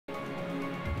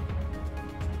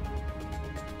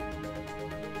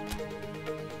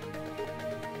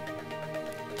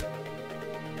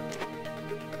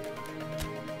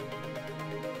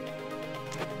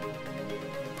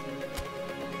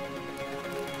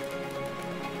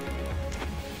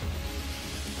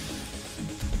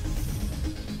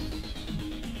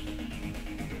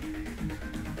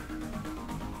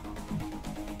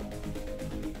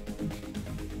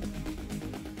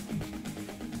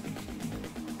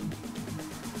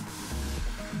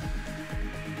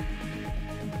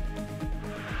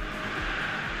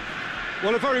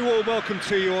Well, a very warm welcome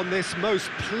to you on this most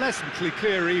pleasantly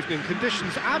clear evening.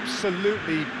 Conditions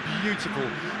absolutely beautiful.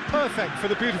 Perfect for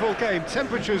the beautiful game.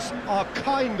 Temperatures are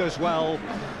kind as well.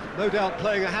 No doubt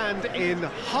playing a hand in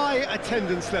high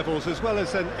attendance levels as well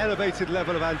as an elevated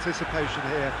level of anticipation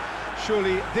here.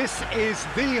 Surely this is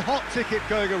the hot ticket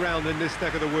going around in this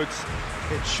neck of the woods.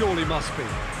 It surely must be.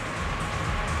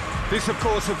 This, of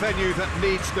course, a venue that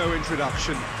needs no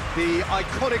introduction. The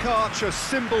iconic arch, a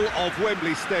symbol of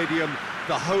Wembley Stadium,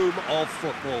 the home of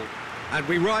football. And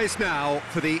we rise now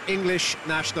for the English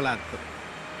national anthem.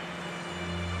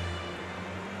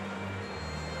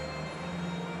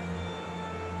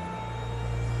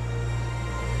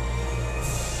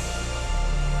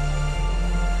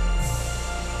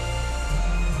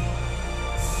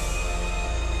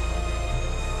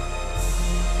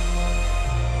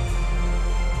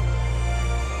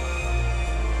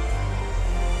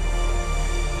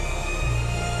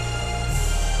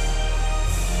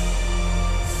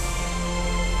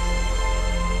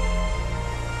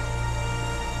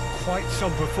 Quite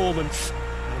some performance,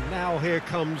 and now here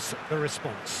comes the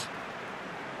response.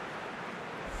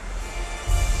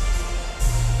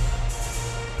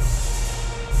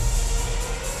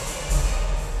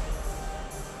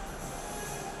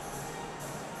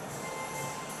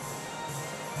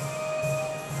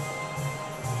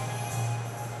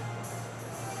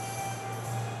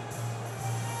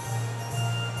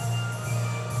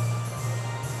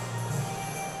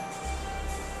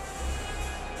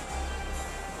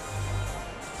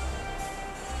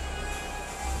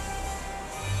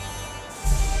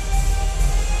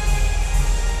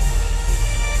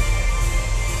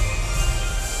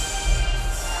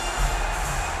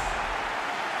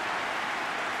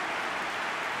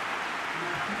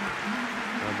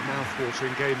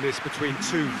 Mouth-watering game this between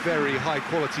two very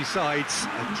high-quality sides.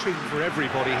 A treat for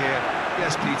everybody here.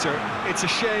 Yes, Peter, it's a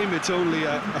shame it's only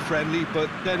a friendly, but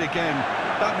then again,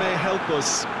 that may help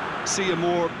us see a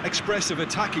more expressive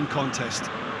attacking contest.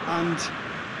 And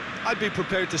I'd be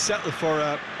prepared to settle for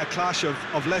a clash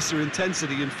of lesser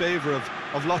intensity in favour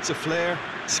of lots of flair,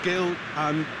 skill,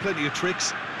 and plenty of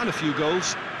tricks, and a few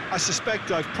goals. I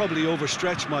suspect I've probably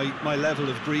overstretched my level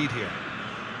of greed here.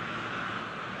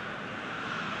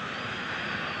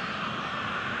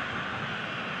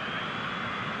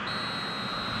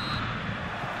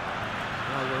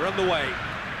 We're on the way.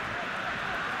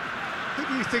 Who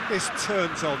do you think this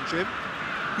turns on, Jim?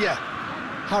 Yeah,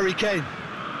 Harry Kane.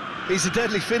 He's a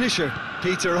deadly finisher,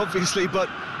 Peter, obviously, but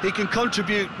he can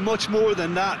contribute much more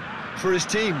than that for his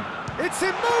team. It's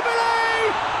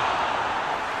Immobile!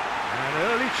 An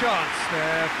early chance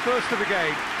there, first of the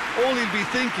game. All he'll be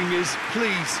thinking is,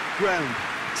 please, ground,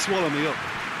 swallow me up.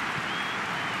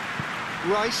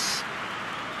 Rice.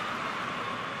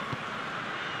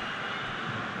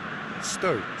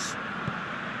 Stones.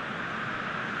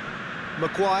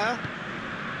 Maguire.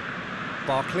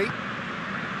 Barkley.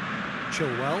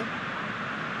 Chilwell.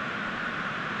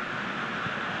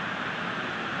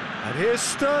 And here's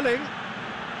Sterling.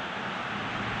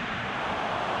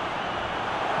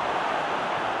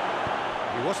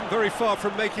 He wasn't very far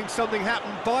from making something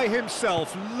happen by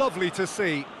himself. Lovely to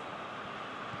see.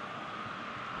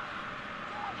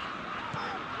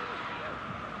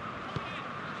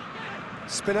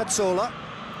 Spinazzola.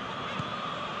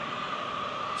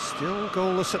 Still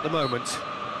goalless at the moment.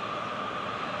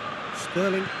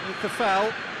 Sterling with the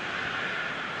foul.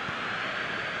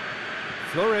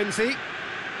 Florenzi.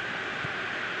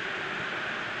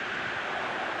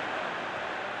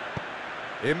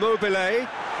 Immobile. And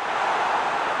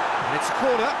it's a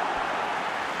corner.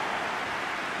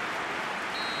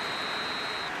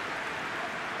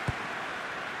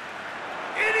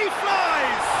 In he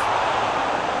flies!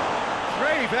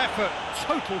 Brave effort,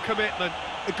 total commitment.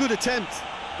 A good attempt.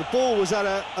 The ball was at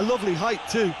a lovely height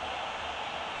too.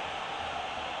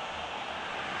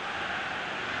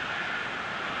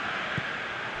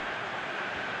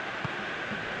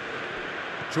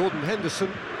 Jordan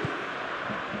Henderson.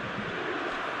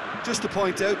 Just to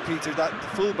point out, Peter, that the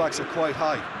fullbacks are quite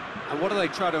high. And what do they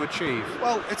try to achieve?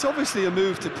 Well, it's obviously a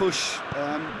move to push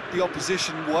the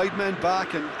opposition wide men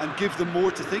back and give them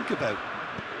more to think about.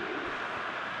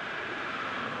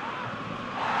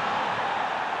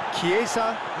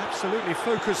 Chiesa absolutely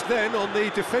focused then on the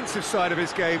defensive side of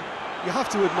his game. You have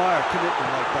to admire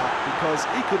commitment like that, because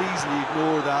he could easily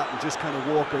ignore that and just kind of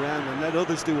walk around and let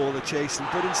others do all the chasing,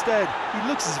 but instead he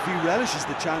looks as if he relishes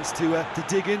the chance to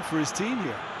dig in for his team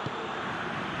here.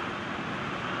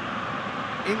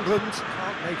 England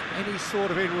can't make any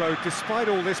sort of inroad despite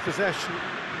all this possession.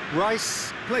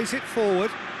 Rice plays it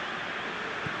forward.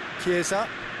 Chiesa.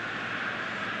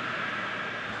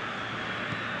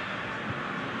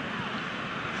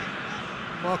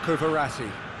 Marco Verratti.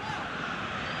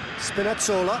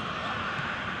 Spinazzola.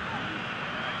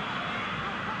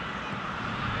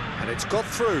 And it's got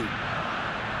through.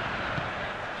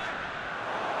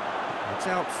 It's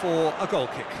out for a goal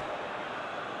kick.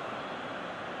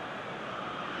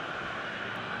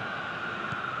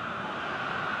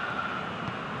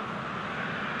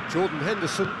 Jordan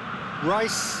Henderson.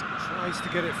 Rice tries to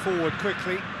get it forward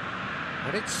quickly.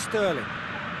 And it's Sterling.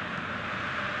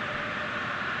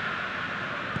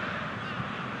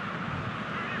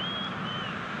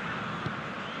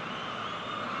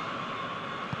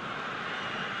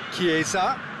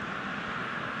 Chiesa.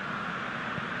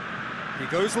 He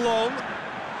goes long.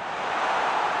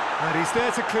 And he's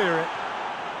there to clear it.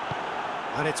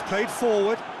 And it's played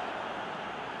forward.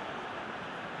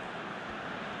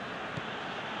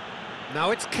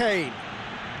 Now it's Kane.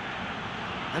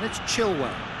 And it's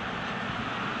Chilwell.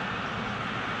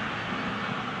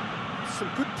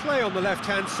 Some good play on the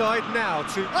left-hand side now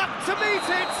up to meet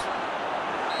it!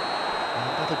 And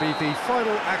that'll be the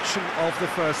final action of the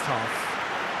first half.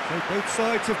 So both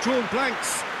sides have drawn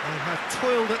blanks and have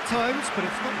toiled at times, but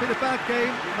it's not been a bad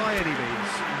game by any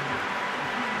means.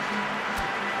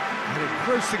 An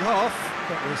engrossing half,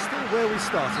 but we're still where we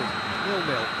started,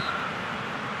 0-0.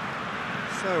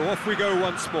 So off we go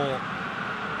once more.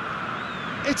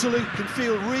 Italy can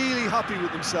feel really happy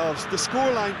with themselves. The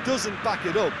scoreline doesn't back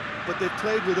it up, but they've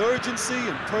played with urgency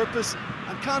and purpose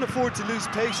and can't afford to lose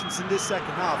patience in this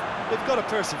second half. They've got to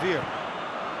persevere.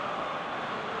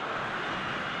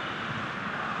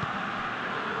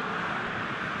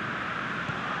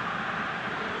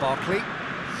 Barkley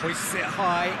hoists it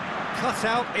high, cut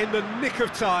out in the nick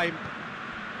of time.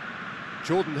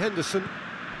 Jordan Henderson.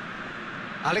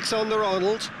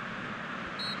 Alexander-Arnold.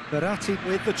 Verratti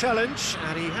with the challenge,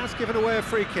 and he has given away a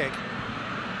free kick.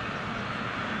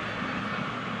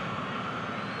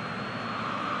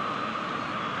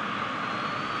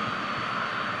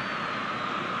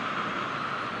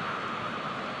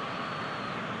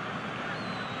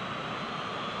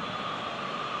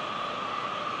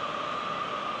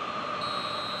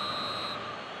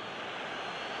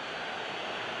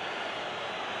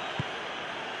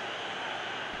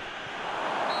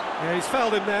 Yeah, he's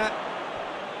fouled him there.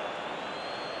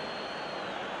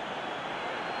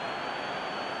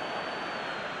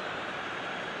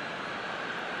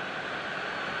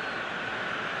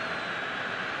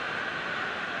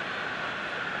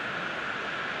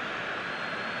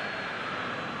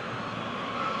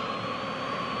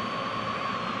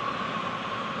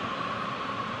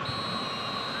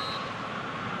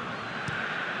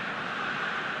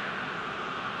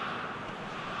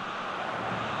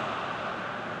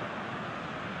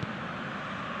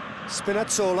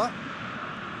 Spinazzola.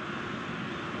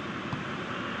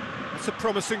 That's a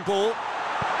promising ball.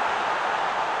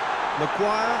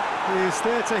 Maguire is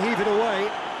there to heave it away.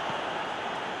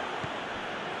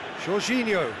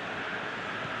 Jorginho.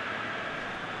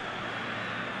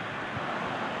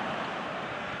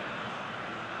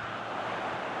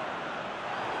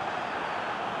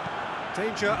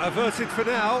 Danger averted for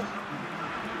now.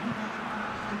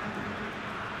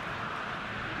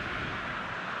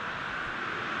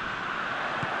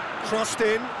 Crossed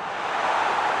in,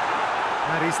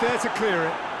 and he's there to clear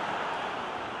it.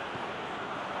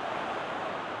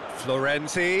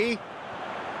 Florenzi.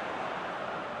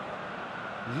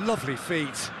 Lovely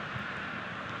feet.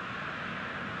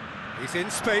 He's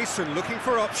in space and looking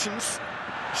for options.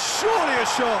 Surely a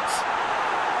shot!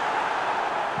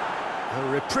 A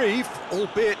reprieve,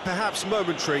 albeit perhaps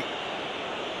momentary.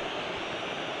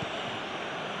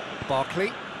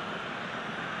 Barkley.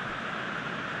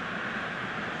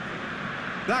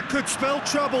 That could spell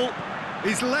trouble.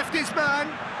 He's left his man.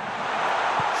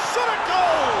 Shot at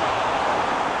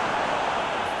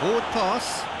goal! Forward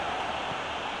pass.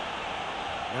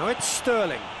 Now it's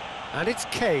Sterling. And it's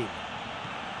Kane.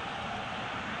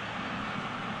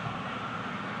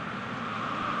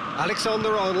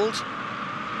 Alexander-Arnold.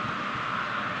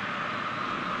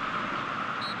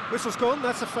 Whistle's gone,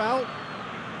 that's a foul.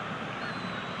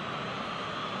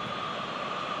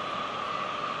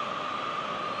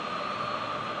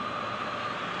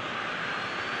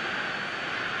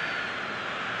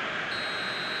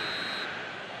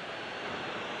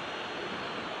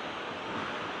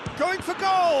 Going for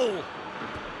goal!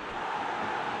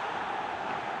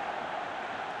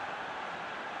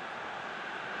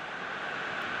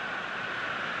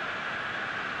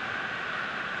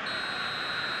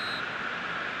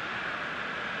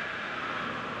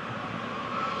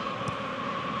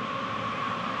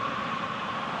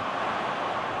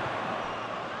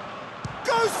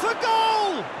 Goes for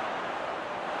goal!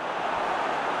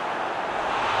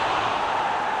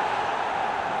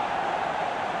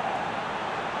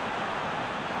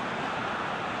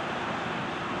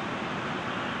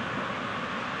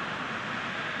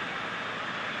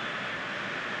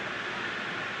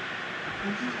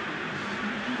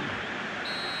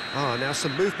 Now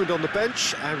some movement on the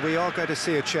bench, and we are going to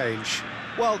see a change.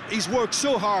 Well, he's worked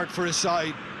so hard for his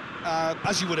side,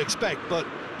 as you would expect, but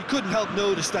you couldn't help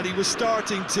notice that he was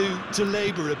starting to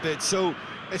labour a bit, so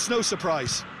it's no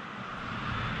surprise.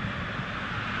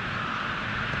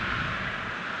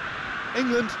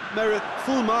 England merit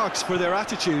full marks for their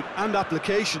attitude and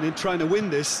application in trying to win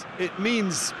this. It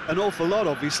means an awful lot,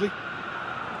 obviously.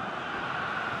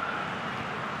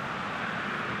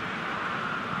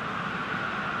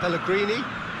 Pellegrini.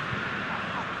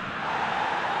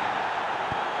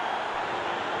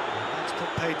 That's put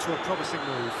paid to a promising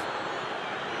move.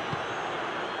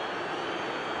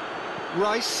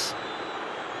 Rice.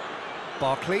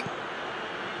 Barkley.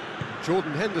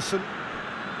 Jordan Henderson.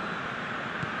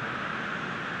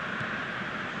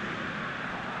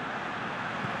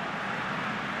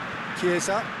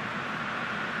 Chiesa.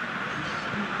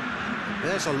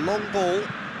 There's a long ball.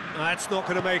 That's not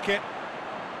going to make it.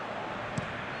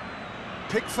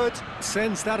 Pickford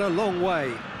sends that a long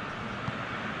way.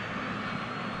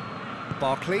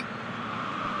 Barkley.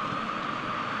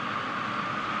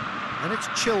 And it's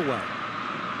Chilwell.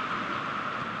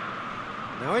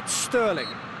 Now it's Sterling.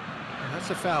 That's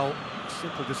a foul.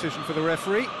 Simple decision for the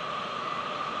referee.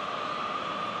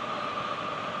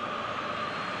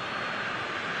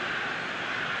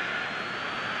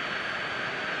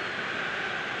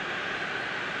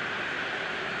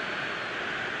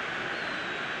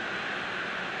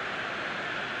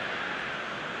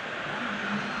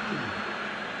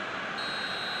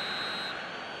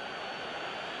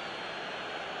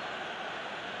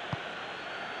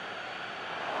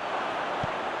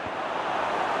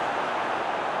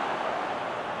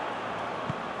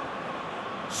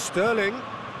 Sterling.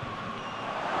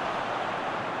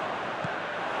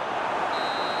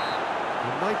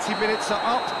 The 90 minutes are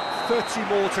up, 30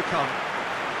 more to come.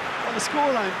 Well, the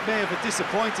scoreline may have a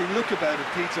disappointing look about it,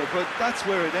 Peter, but that's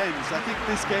where it ends. I think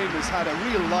this game has had a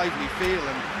real lively feel,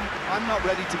 and I'm not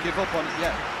ready to give up on it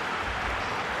yet.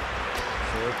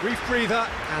 So a brief breather,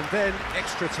 and then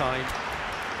extra time.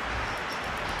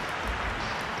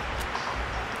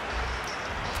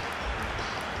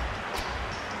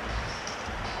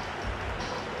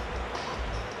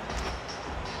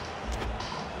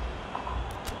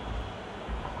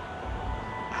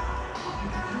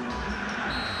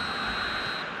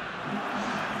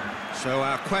 So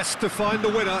our quest to find the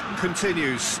winner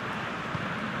continues.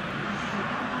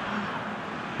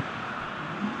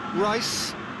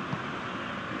 Rice.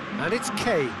 And it's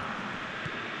Kane.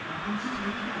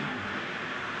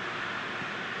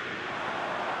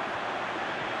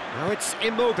 Now it's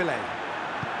Immobile.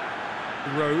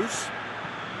 Rose.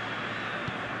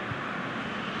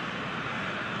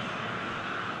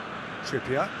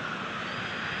 Trippier.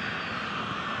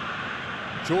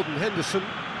 Jordan Henderson.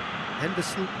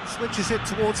 Henderson switches it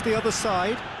towards the other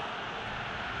side.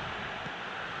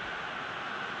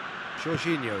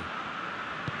 Jorginho.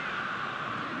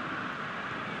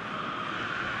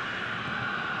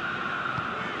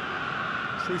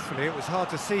 Truthfully, it was hard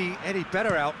to see any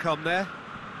better outcome there.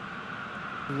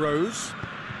 Rose.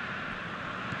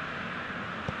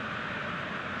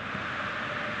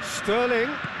 Sterling.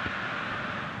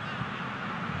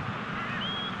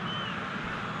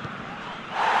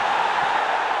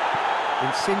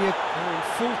 Insigne in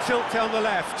full tilt down the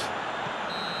left.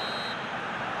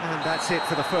 And that's it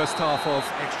for the first half of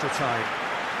extra time.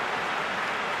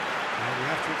 And we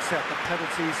have to accept that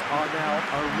penalties are now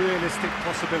a realistic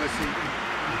possibility.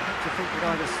 You have to think that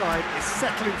either side is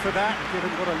settling for that, given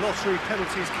what a lottery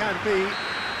penalties can be.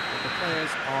 But the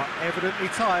players are evidently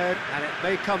tired, and it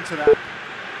may come to that.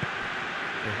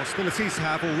 The hostilities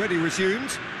have already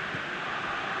resumed.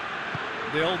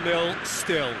 0-0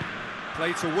 still.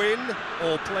 Play to win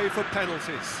or play for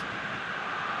penalties.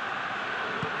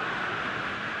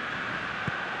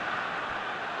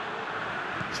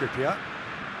 Trippier.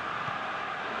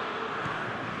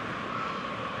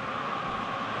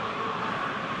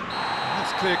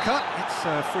 That's clear cut, it's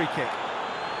a free kick.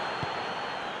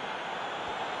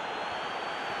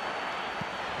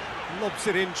 Lobs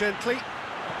it in gently.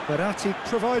 Verratti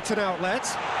provides an outlet.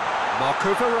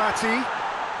 Marco Verratti.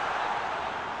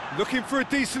 Looking for a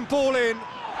decent ball in.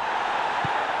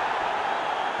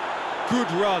 Good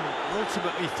run,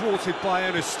 ultimately thwarted by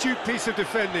an astute piece of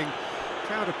defending.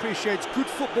 Crowd appreciates good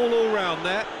football all round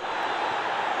there.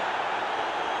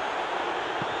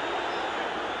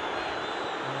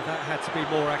 Well, that had to be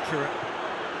more accurate.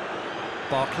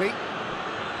 Barkley.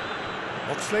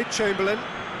 Oxlade-Chamberlain.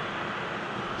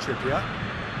 Trippier.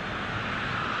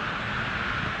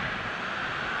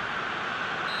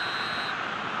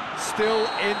 Still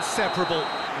inseparable.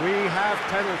 We have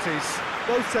penalties.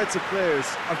 Both sets of players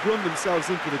have run themselves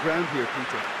into the ground here,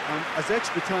 Peter. And as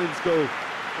extra times go,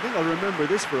 I think I'll remember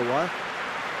this for a while.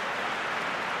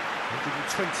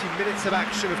 120 minutes of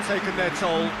action have taken their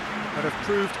toll, but have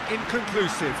proved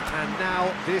inconclusive, and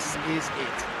now this is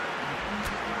it.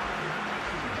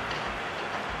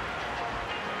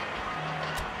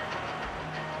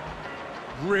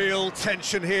 Real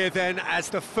tension here then, as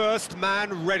the first man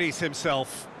readies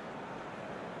himself.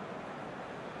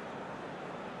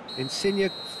 Insigne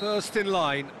first in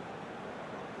line.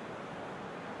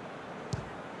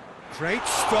 Great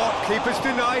stop, keeper's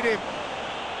denied him.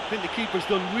 I think the keeper's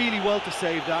done really well to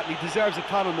save that, and he deserves a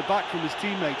pat on the back from his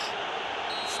teammates.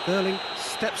 Sterling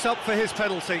steps up for his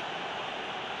penalty.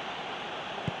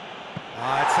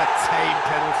 It's a tame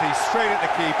penalty, straight at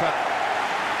the keeper.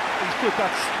 He's put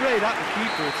that straight at the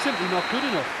keeper, it's simply not good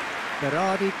enough.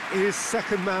 Berardi is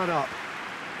second man up.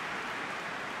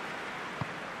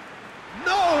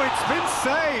 No, it's been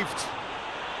saved!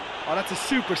 Oh, that's a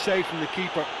super save from the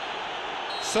keeper.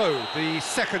 So, the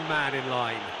second man in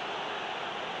line.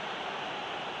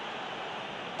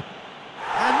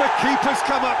 And the keeper's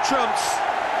come up trumps.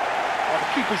 Oh, the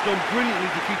keeper's done brilliantly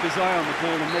to keep his eye on the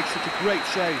ball and make such a great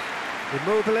save.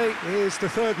 Immobile is the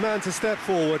third man to step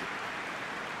forward.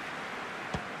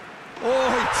 Oh,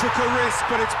 he took a risk,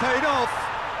 but it's paid off.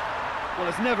 Well,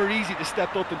 it's never easy to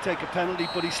step up and take a penalty,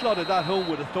 but he slotted that home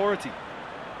with authority.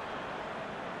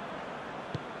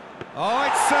 Oh,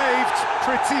 it's saved,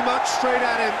 pretty much straight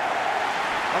at him.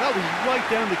 Oh, that was right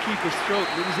down the keeper's throat,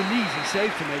 and it was an easy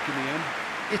save to make in the end.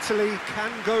 Italy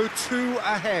can go 2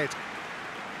 ahead.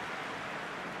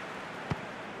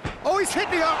 Oh, he's hit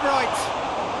the upright.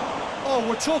 Oh,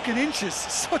 we're talking inches.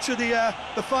 Such are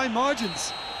the fine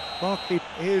margins. Barkley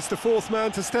is the fourth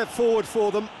man to step forward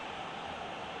for them.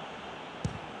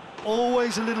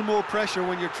 Always a little more pressure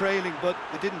when you're trailing, but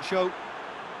it didn't show.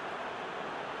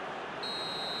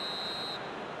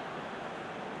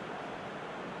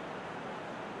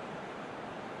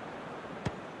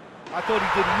 I thought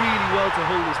he did really well to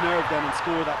hold his nerve then and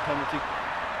score that penalty.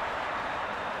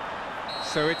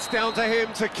 So it's down to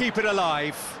him to keep it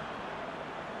alive.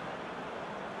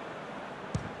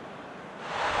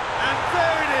 And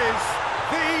there it is,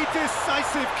 the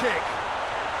decisive kick.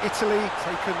 Italy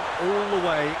taken all the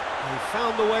way. They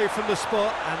found the way from the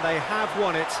spot and they have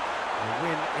won it. They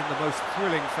win in the most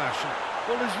thrilling fashion.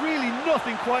 Well, there's really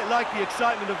nothing quite like the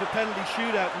excitement of a penalty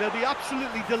shootout, and they'll be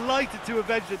absolutely delighted to have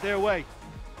edged it their way.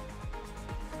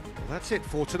 That's it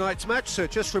for tonight's match, so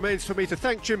it just remains for me to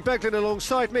thank Jim Beglin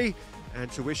alongside me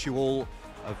and to wish you all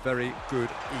a very good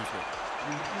evening.